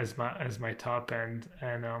as my top end.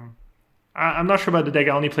 And I'm not sure about the deck.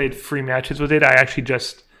 I only played 3 matches with it.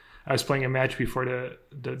 I was playing a match before the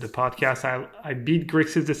podcast. I beat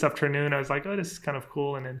Grixis this afternoon. I was like, oh, this is kind of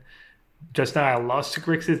cool. And then just now I lost to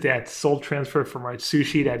Grixis. They had Soul Transfer for my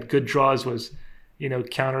Sushi. They had good draws, was,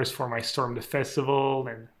 counters for my Storm the Festival.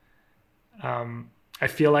 And I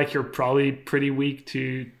feel like you're probably pretty weak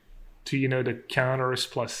to the counters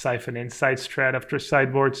plus Siphon Insight strat after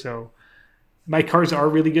sideboard. So my cards are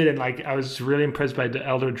really good. And I was really impressed by the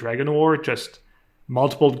Elder Dragon War. Just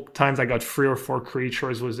multiple times I got 3 or 4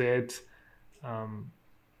 creatures was it.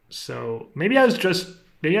 So maybe I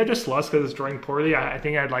just lost because it's drawing poorly. I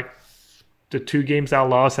think I had the 2 games I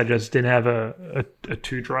lost, I just didn't have a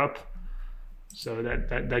 2-drop. So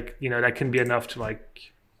that can be enough to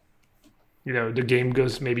like, the game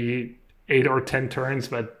goes maybe 8 or 10 turns,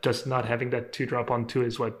 but just not having that 2-drop on 2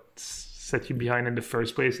 is what set you behind in the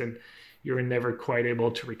first place, and you're never quite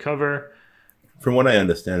able to recover. From what I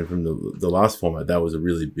understand from the last format, that was a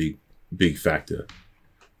really big factor,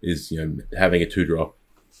 is having a 2-drop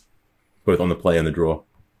both on the play and the draw.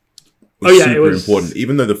 It was important.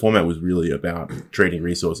 Even though the format was really about trading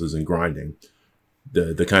resources and grinding,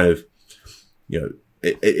 the kind of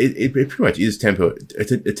it pretty much is tempo.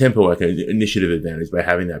 It's a tempo, like an initiative advantage, by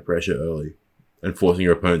having that pressure early and forcing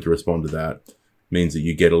your opponent to respond to that means that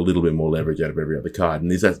you get a little bit more leverage out of every other card.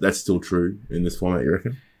 And that's still true in this format, you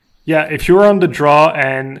reckon? Yeah, if you were on the draw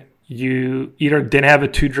and you either didn't have a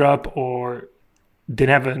 2-drop or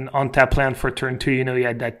didn't have an on-tap land for turn 2, you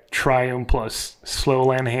had that Triumph plus slow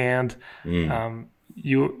land hand.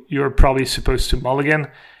 You're probably supposed to mulligan.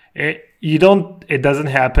 It doesn't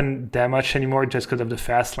happen that much anymore just because of the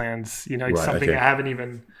fast lands. It's something I haven't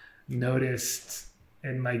even noticed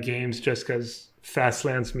in my games, just because fast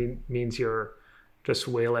lands means you're just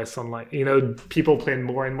way less online. People playing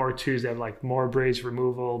more and more 2s. They have like more Braze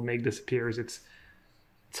removal, make disappears. It's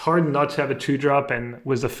hard not to have a 2-drop, and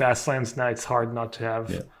with the fast lands now, it's hard not to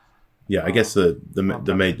have. Yeah. I guess the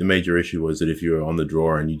major issue was that if you were on the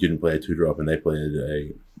draw and you didn't play a 2-drop and they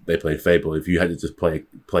played Fable, if you had to just play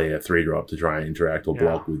a 3-drop to try and interact or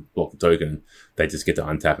block the token, they just get to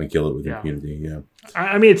untap and kill it with impunity. Yeah.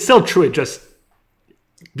 I mean, it's still true. It just,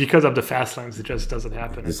 because of the fast lands, it just doesn't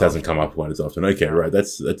happen. This hasn't come up quite as often. Okay, right.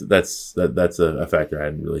 That's a factor I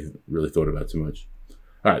hadn't really thought about too much.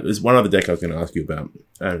 All right, there's one other deck I was going to ask you about,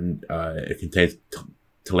 and it contains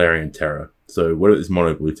Tolarian Terror. So what is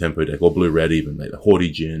mono blue tempo deck, or blue red even, like the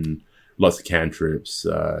Haughty Djinn, lots of cantrips,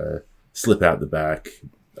 slip out the back,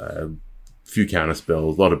 few counter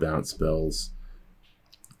spells, a lot of bounce spells,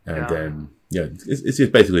 and then it's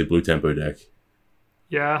just basically a blue tempo deck.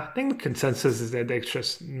 Yeah, I think the consensus is that deck's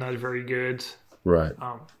just not very good. Right.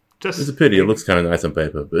 It's a pity. It looks kind of nice on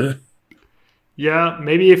paper, but yeah,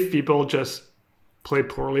 maybe if people just play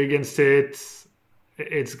poorly against it,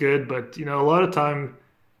 it's good. But a lot of time,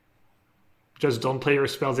 just don't play your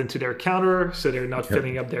spells into their counter, so they're not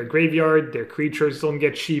filling up their graveyard. Their creatures don't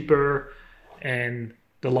get cheaper, and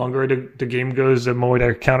the longer the game goes, the more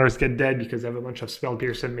their counters get dead because they have a bunch of spell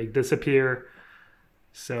pierce and make disappear.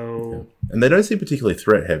 So and they don't seem particularly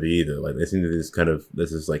threat heavy either. Like they seem to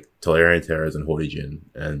this is like Tolarian Terrors and Haughty Djinn,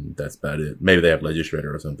 and that's about it. Maybe they have Ledger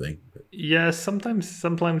Shredder or something. Yeah, sometimes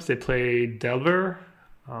they play Delver.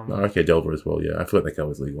 Okay, Delver as well. Yeah, I thought that card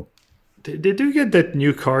was legal. They do get that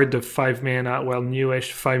new card, the 5-mana,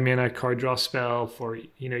 newish 5-mana card draw spell for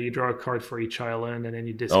you draw a card for each island and then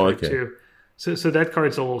you discard 2. So that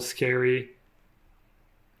card's a little scary.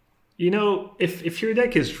 If your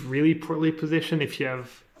deck is really poorly positioned, if you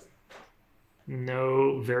have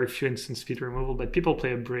very few instant speed removal, but people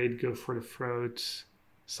play a Braid, go for the throat,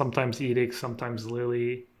 sometimes Edict, sometimes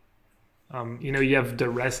Lily. You have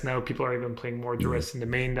Duress now. People are even playing more Duress in the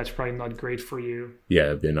main. That's probably not great for you. Yeah,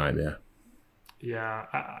 it'd be a nightmare. Yeah,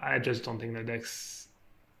 I just don't think the deck's...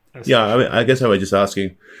 I guess I was just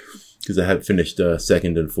asking because I had finished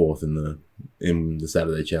second and fourth in the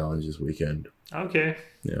Saturday Challenge this weekend. Okay.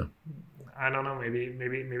 Yeah. I don't know. Maybe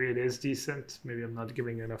it is decent. Maybe I'm not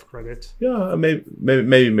giving enough credit. Yeah,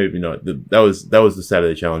 maybe not. That was the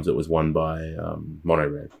Saturday Challenge that was won by Mono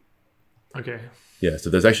Red. Okay. Yeah, so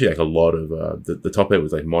there's actually like a lot of the top 8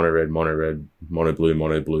 was like mono red, mono blue,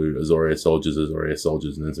 Azoria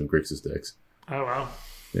Soldiers, and then some Grixis decks. Oh wow.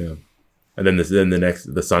 Yeah, and then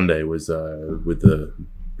the Sunday was with the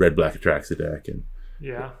red black Atraxa deck, and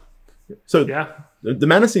so the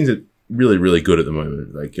mana scenes are really really good at the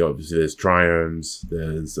moment. Like obviously there's Triumphs,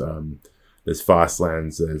 there's fast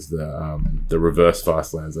lands, there's the reverse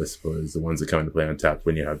fast lands, I suppose, the ones that come into play untapped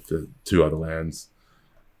when you have the 2 other lands.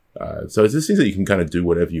 So it just seems that you can kind of do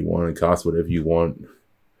whatever you want and cast whatever you want.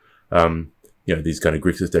 These kind of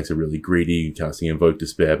Grixis decks are really greedy, casting Invoke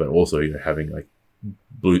Despair, but also having like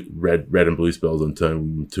red and blue spells on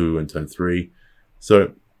turn 2 and turn 3.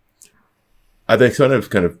 So are they kind of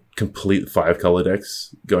complete 5-color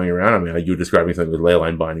decks going around? I mean, you were describing something with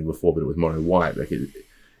Leyline Binding before, but it was mono white. Like,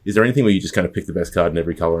 is there anything where you just kind of pick the best card in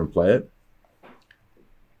every color and play it?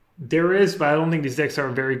 There is, but I don't think these decks are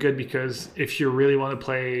very good because if you really want to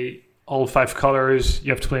play all 5 colors,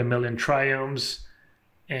 you have to play a million Triumphs,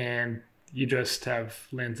 and you just have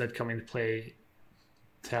lands that come into play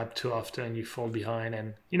tap too often, you fall behind,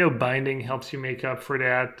 and Binding helps you make up for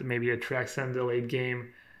that. Maybe Atraxa in the late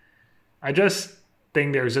game. I just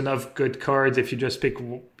think there's enough good cards if you just pick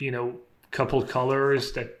couple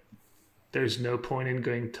colors that there's no point in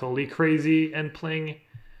going totally crazy and playing,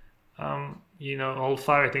 all 5.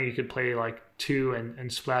 I think you could play like 2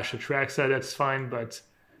 and splash Atraxa. That's fine, but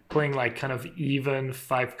playing like kind of even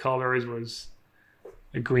 5 colors was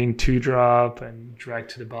a green 2-drop and drag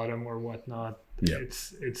to the bottom or whatnot. Yeah.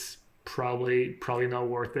 It's probably not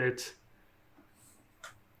worth it.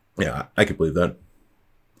 Yeah, I could believe that.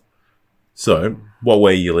 So, what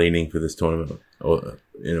way are you leaning for this tournament or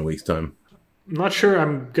in a week's time? I'm not sure.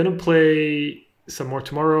 I'm going to play some more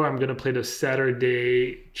tomorrow. I'm going to play the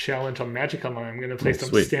Saturday challenge on Magic Online. I'm going to play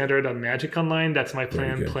some Standard on Magic Online. That's my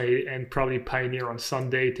plan. Play and probably Pioneer on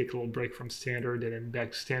Sunday. Take a little break from Standard and then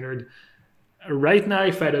back to Standard. Right now,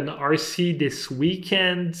 if I had an RC this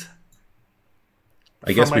weekend...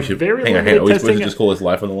 I guess we should... Hang on. Are we supposed to just call this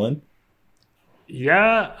Life on the Line?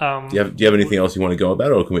 Yeah. Do you have anything else you want to go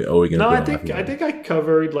about, or are we going to? No, I think I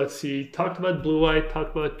covered. Let's see. Talked about Blue White.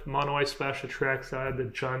 Talked about Mono White Splash Atraxa, the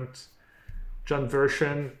Junt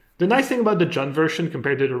version. The nice thing about the Junt version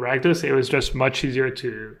compared to the Rakdos, it was just much easier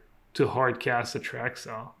to hard cast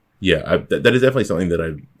Atraxa. Yeah, that is definitely something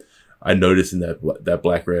that I noticed in that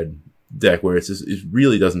black red deck, where it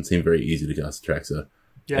really doesn't seem very easy to cast Atraxa.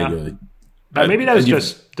 Yeah. But maybe that was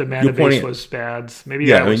just the mana base was bad. Maybe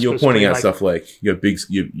you're pointing out stuff like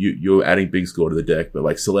you're adding big score to the deck, but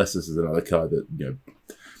like Celestis is another card that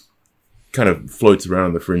kind of floats around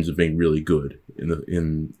on the fringe of being really good in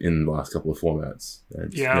the last couple of formats.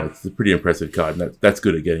 And, it's a pretty impressive card, and that's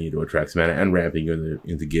good at getting you to Atraxa mana and ramping you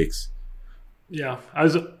into Gix. Yeah, I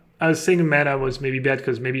was thinking mana was maybe bad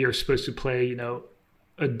because maybe you're supposed to play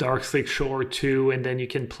a Darkslick Show or 2, and then you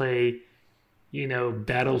can play.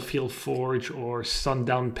 Battlefield Forge or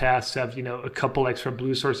Sundown Pass have, a couple extra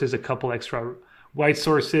blue sources, a couple extra white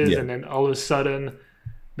sources, and then all of a sudden,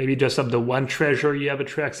 maybe just of the one treasure, you have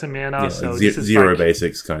Atraxa mana. Yeah, so zero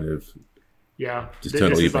basics kind of. Yeah. Just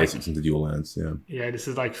turn all your basics into dual lands. Yeah. Yeah, this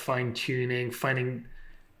is like fine-tuning, finding,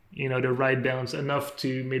 the right balance enough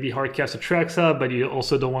to maybe hardcast Atraxa, but you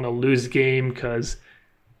also don't want to lose game because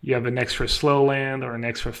you have an extra slow land or an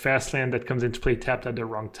extra fast land that comes into play tapped at the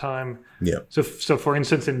wrong time. Yeah. So for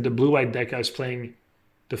instance, in the blue-white deck, I was playing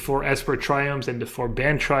the 4 Esper Triumphs and the 4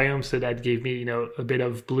 Band Triumphs, so that gave me, a bit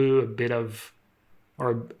of blue, a bit of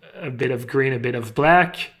green, a bit of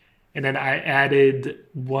black, and then I added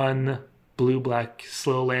 1 blue-black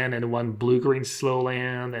slow land and 1 blue-green slow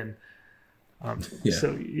land, and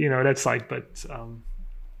so that's like, but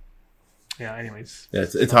anyways. Yeah,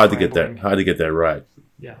 it's hard to get that right.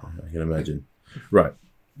 Yeah, I can imagine. Right.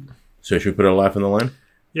 So should we put our Life on the Line?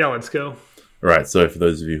 Yeah, let's go. All right. So for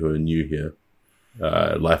those of you who are new here,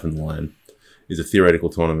 Life on the Line is a theoretical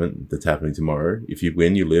tournament that's happening tomorrow. If you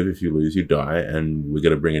win, you live. If you lose, you die. And we're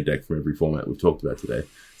going to bring a deck from every format we've talked about today.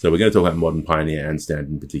 So we're going to talk about Modern, Pioneer, and Standard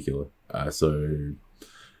in particular. What are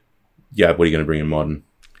you going to bring in Modern?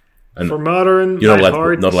 And for Modern, you're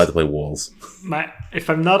not allowed to play Walls. I was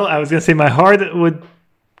going to say my heart would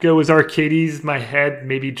go with Arcades. My head,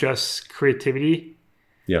 maybe just Creativity.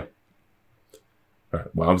 Yeah. All right.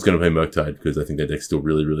 Well, I'm just going to play Murktide because I think that deck's still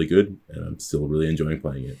really, really good, and I'm still really enjoying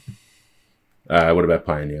playing it. What about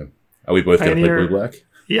Pioneer? Are we both going to play Blue-Black?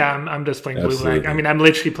 Yeah, I'm just playing Blue-Black. I mean, I'm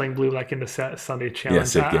literally playing Blue-Black in the Sunday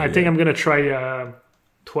challenge. I think I'm going to try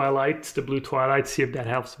Twilight, the Blue Twilight, see if that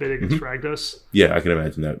helps a bit against Rakdos. Yeah, I can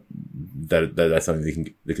imagine that's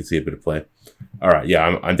something they can see a bit of play. All right,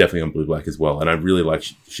 yeah, I'm definitely on Blue-Black as well, and I really like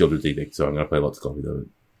Shielded Edict, so I'm going to play lots of copies of it.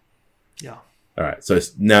 Yeah. All right, so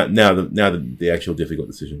now the actual difficult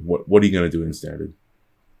decision. What are you going to do in Standard?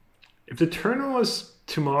 If the tournament was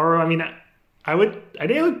tomorrow, I mean, I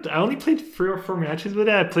only played 3 or 4 matches with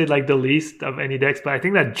it. I played like the least of any decks, but I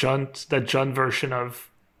think that Junt version of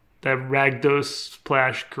that Rakdos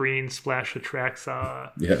Splash Green Splash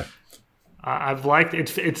Atraxa. Yeah. I've liked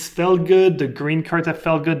it. It's felt good. The green cards have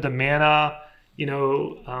felt good. The mana,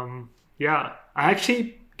 I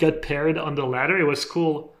actually got paired on the ladder. It was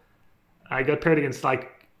cool. I got paired against like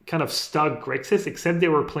kind of stuck Grixis, except they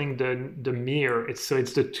were playing the mirror. It's the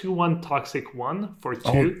 2/1 Toxic 1 for 2.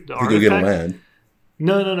 The artifact. You go get a land.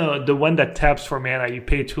 No. The one that taps for mana. You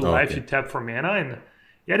pay 2 life, you tap for mana, and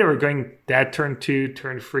they were going that turn 2,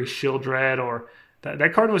 turn 3 Shield Red, or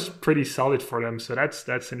that card was pretty solid for them. So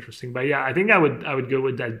that's interesting. But yeah, I think I would go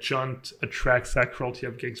with that Junt Atraxa Cruelty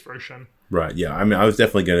of Gix version. Right. Yeah. I mean, I was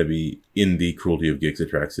definitely going to be in the Cruelty of Gix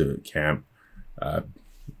Atraxa camp.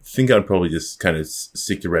 Think I'd probably just kind of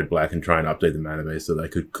stick to red-black and try and update the mana base so that I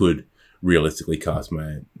could realistically cast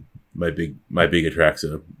my big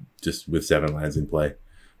Atraxa just with 7 lands in play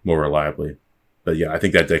more reliably. But yeah, I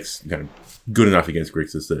think that deck's kind of good enough against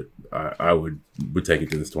Grixis that I would take it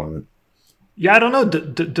to this tournament. Yeah, I don't know.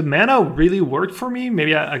 The mana really worked for me.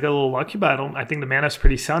 Maybe I got a little lucky, but I think the mana's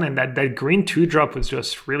pretty sound, and that green 2-drop was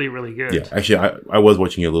just really, really good. Yeah, actually, I was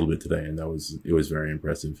watching it a little bit today, and it was very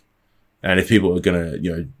impressive. And if people are gonna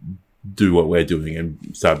do what we're doing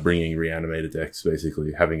and start bringing reanimated decks,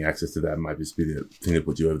 basically having access to that might just be the thing that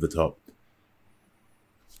puts you over the top.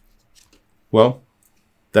 Well,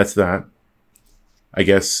 that's that. I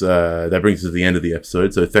guess that brings us to the end of the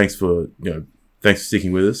episode. So thanks for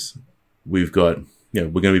sticking with us. We've got we're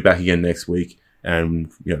going to be back again next week,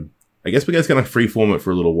 and I guess we're just going to freeform it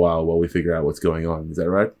for a little while we figure out what's going on. Is that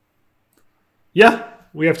right? Yeah,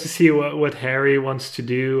 we have to see what Harry wants to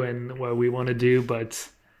do and what we want to do, but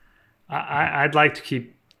I'd like to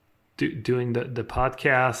keep doing the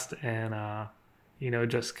podcast and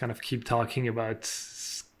just kind of keep talking about.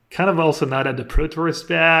 Kind of also not at the Pro Tour is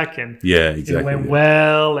back, and yeah, exactly. It went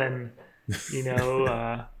well, and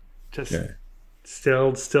just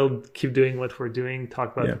still keep doing what we're doing.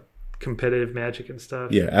 Talk about competitive Magic and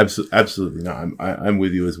stuff. Yeah, absolutely. No, I'm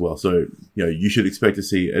with you as well. So you should expect to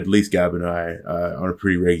see at least Gab and I on a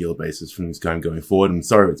pretty regular basis from this time going forward. I'm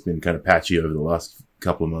sorry it's been kind of patchy over the last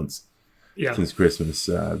couple of months since Christmas,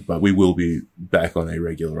 but we will be back on a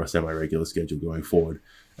regular or semi-regular schedule going forward.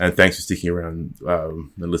 And thanks for sticking around and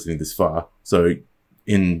listening this far. So,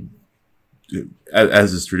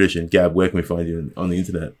 as is tradition, Gab, where can we find you on the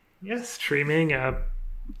internet? Yes, streaming,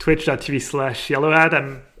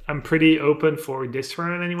 twitch.tv/yellowhat. I'm pretty open for this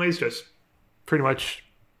round anyways, just pretty much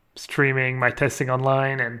streaming my testing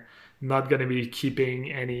online and not going to be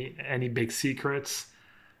keeping any big secrets.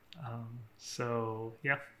 So,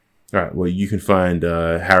 yeah. All right. Well, you can find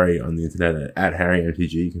Harry on the internet at Harry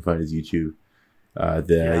MTG. You can find his YouTube.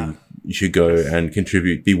 You should go and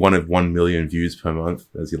contribute. Be one of 1 million views per month.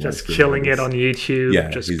 As just killing it on YouTube. Yeah,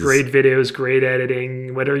 just great videos, great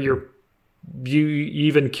editing. Whether you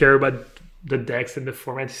even care about the decks and the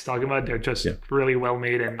format he's talking about, they're just really well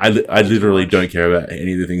made. And I literally don't care about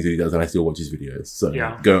any of the things that he does, and I still watch his videos. So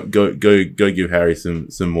go give Harry some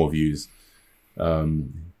more views.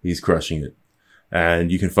 He's crushing it,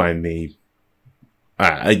 and you can find me.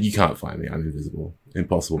 You can't find me. I'm invisible.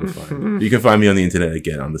 Impossible to find. You can find me on the internet at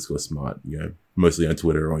get_smart, mostly on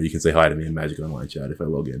Twitter, or you can say hi to me in Magic Online chat if I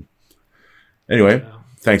log in. Anyway,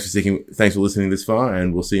 thanks for listening this far,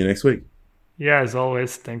 and we'll see you next week. Yeah, as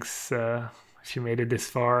always, thanks if you made it this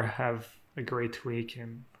far. Have a great week,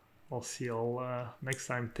 and we'll see you all next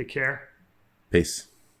time. Take care. Peace.